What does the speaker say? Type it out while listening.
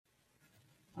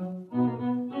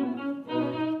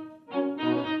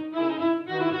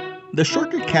The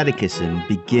Shorter Catechism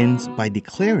begins by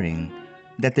declaring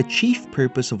that the chief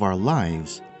purpose of our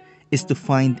lives is to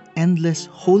find endless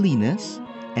holiness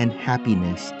and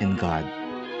happiness in God.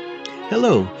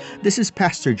 Hello, this is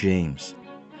Pastor James.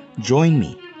 Join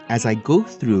me as I go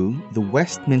through the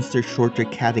Westminster Shorter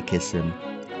Catechism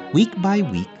week by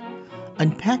week,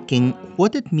 unpacking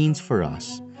what it means for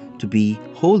us to be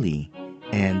holy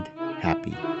and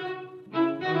happy.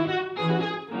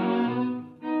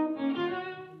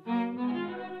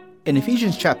 In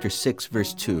Ephesians chapter 6,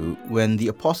 verse 2, when the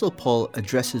Apostle Paul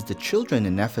addresses the children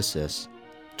in Ephesus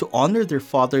to honor their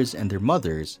fathers and their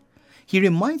mothers, he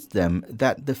reminds them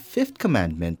that the fifth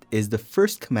commandment is the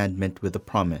first commandment with a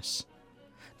promise,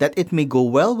 that it may go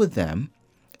well with them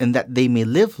and that they may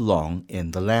live long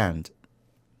in the land.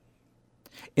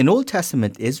 In Old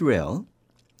Testament Israel,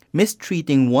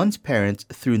 mistreating one's parents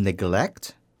through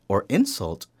neglect or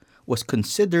insult was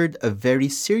considered a very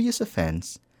serious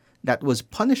offense that was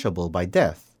punishable by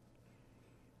death.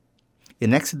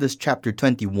 In Exodus chapter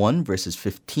 21, verses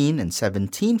 15 and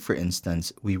 17, for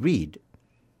instance, we read,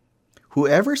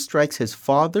 "Whoever strikes his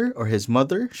father or his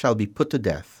mother shall be put to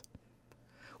death.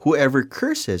 Whoever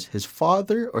curses his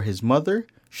father or his mother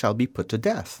shall be put to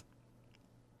death.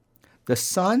 The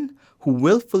son who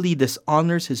willfully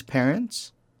dishonors his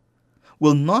parents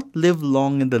will not live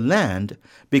long in the land,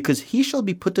 because he shall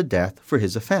be put to death for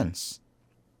his offense."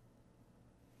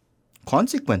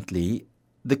 Consequently,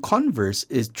 the converse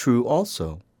is true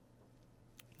also.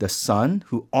 The son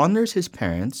who honors his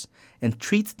parents and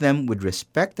treats them with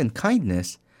respect and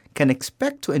kindness can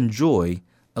expect to enjoy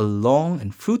a long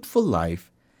and fruitful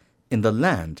life in the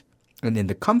land and in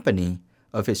the company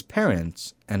of his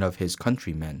parents and of his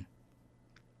countrymen.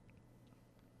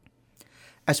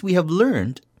 As we have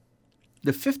learned,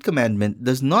 the fifth commandment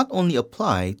does not only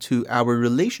apply to our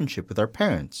relationship with our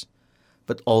parents,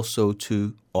 but also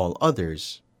to all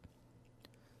others.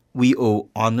 We owe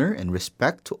honor and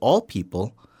respect to all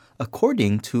people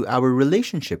according to our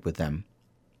relationship with them,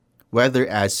 whether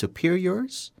as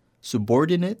superiors,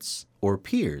 subordinates, or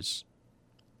peers.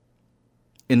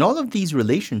 In all of these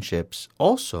relationships,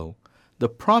 also, the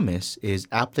promise is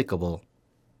applicable.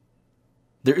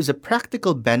 There is a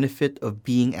practical benefit of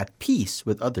being at peace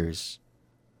with others.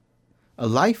 A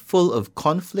life full of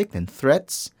conflict and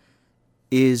threats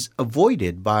is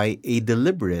avoided by a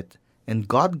deliberate and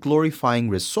God-glorifying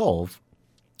resolve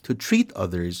to treat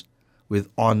others with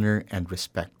honor and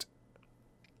respect.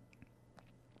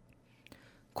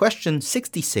 Question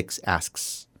 66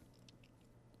 asks,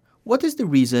 what is the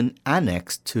reason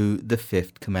annexed to the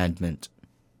fifth commandment?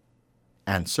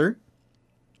 Answer: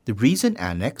 the reason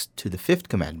annexed to the fifth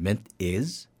commandment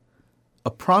is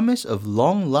a promise of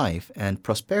long life and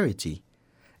prosperity,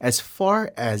 as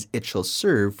far as it shall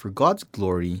serve for God's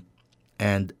glory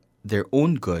and their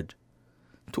own good,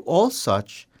 to all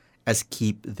such as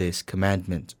keep this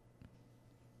commandment.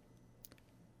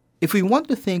 If we want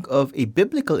to think of a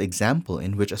biblical example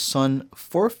in which a son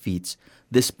forfeits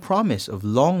this promise of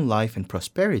long life and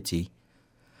prosperity,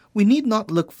 we need not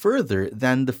look further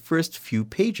than the first few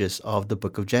pages of the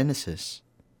book of Genesis.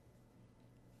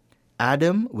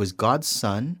 Adam was God's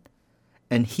son,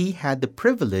 and he had the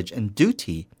privilege and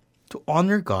duty to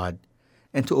honor God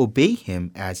and to obey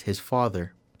him as his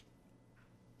father.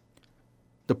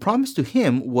 The promise to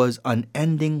him was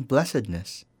unending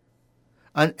blessedness,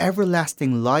 an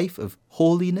everlasting life of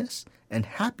holiness and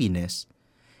happiness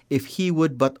if he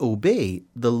would but obey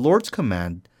the Lord's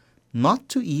command not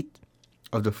to eat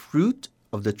of the fruit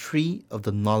of the tree of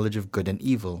the knowledge of good and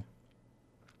evil.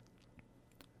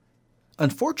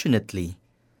 Unfortunately,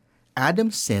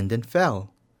 Adam sinned and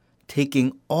fell,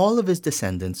 taking all of his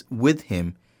descendants with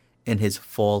him in his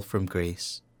fall from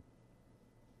grace.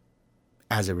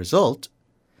 As a result,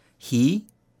 he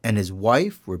and his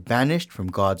wife were banished from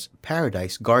God's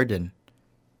paradise garden.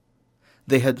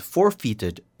 They had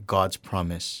forfeited God's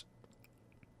promise.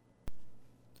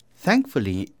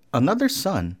 Thankfully, another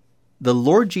son, the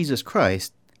Lord Jesus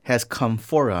Christ, has come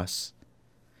for us.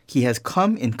 He has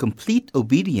come in complete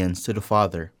obedience to the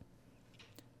Father.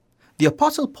 The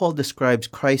Apostle Paul describes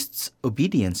Christ's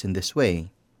obedience in this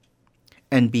way.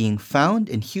 And being found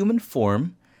in human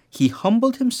form, he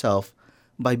humbled himself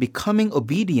by becoming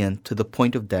obedient to the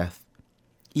point of death,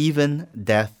 even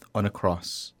death on a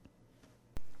cross.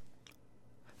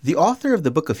 The author of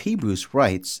the book of Hebrews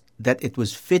writes that it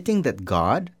was fitting that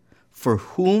God, for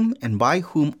whom and by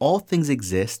whom all things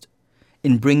exist,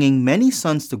 in bringing many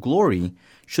sons to glory,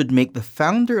 should make the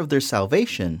founder of their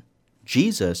salvation,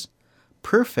 Jesus,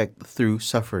 perfect through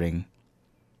suffering.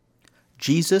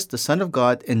 Jesus, the Son of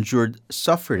God, endured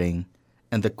suffering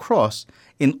and the cross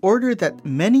in order that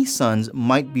many sons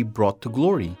might be brought to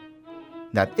glory,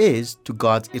 that is, to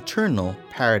God's eternal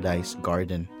paradise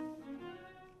garden.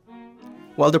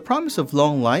 While the promise of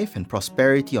long life and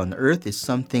prosperity on earth is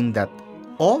something that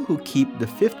all who keep the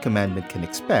fifth commandment can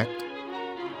expect,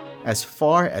 as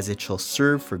far as it shall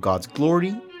serve for God's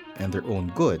glory and their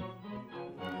own good,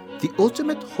 the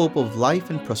ultimate hope of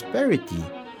life and prosperity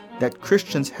that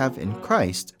Christians have in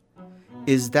Christ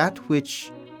is that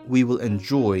which we will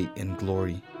enjoy in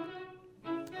glory.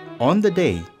 On the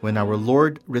day when our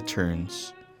Lord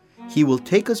returns, He will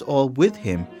take us all with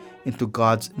Him into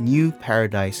God's new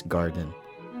paradise garden,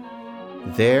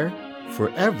 there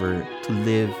forever to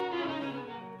live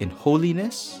in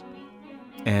holiness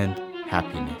and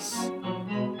happiness.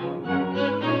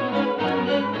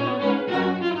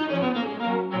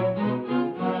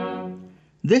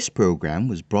 This program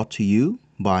was brought to you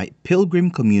by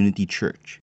Pilgrim Community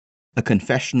Church, a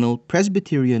confessional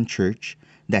Presbyterian church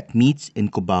that meets in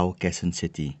Cubao, Quezon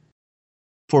City.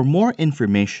 For more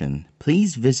information,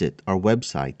 please visit our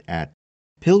website at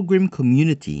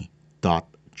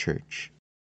pilgrimcommunity.church.